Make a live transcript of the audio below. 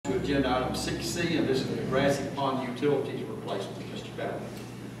agenda item 6C, and this is the Grassy Pond Utilities Replacement. Mr. Ballard.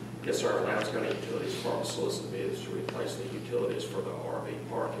 Yes, sir. Lowndes County Utilities Department solicited bids to replace the utilities for the RV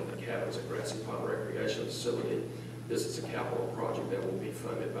park and the cabins at Grassy Pond Recreation Facility. This is a capital project that will be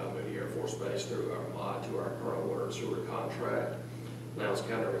funded by Moody Air Force Base through our mod to our current water and sewer contract. Lowndes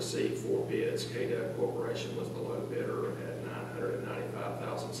County received 4 bids. KW Corporation was the low bidder at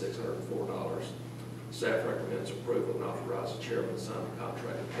 $995,604. Staff recommends approval and authorize the chairman to sign the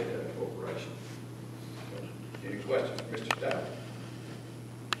contract with KW Corporation. Any questions, Mr. Stout?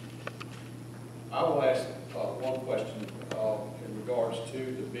 I will ask one question in regards to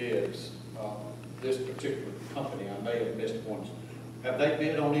the bids. This particular company, I may have missed one. Have they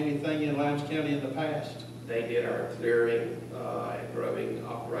bid on anything in Lowndes County in the past? They did our clearing and grubbing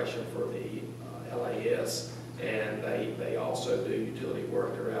operation for the LAS, and they also do utility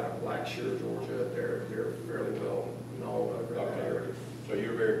work. They're out of Blackshear, Georgia. They're fairly well known over that area. So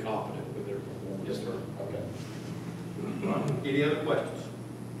you're very confident with their performance? Yes, sir. Okay. Any other questions?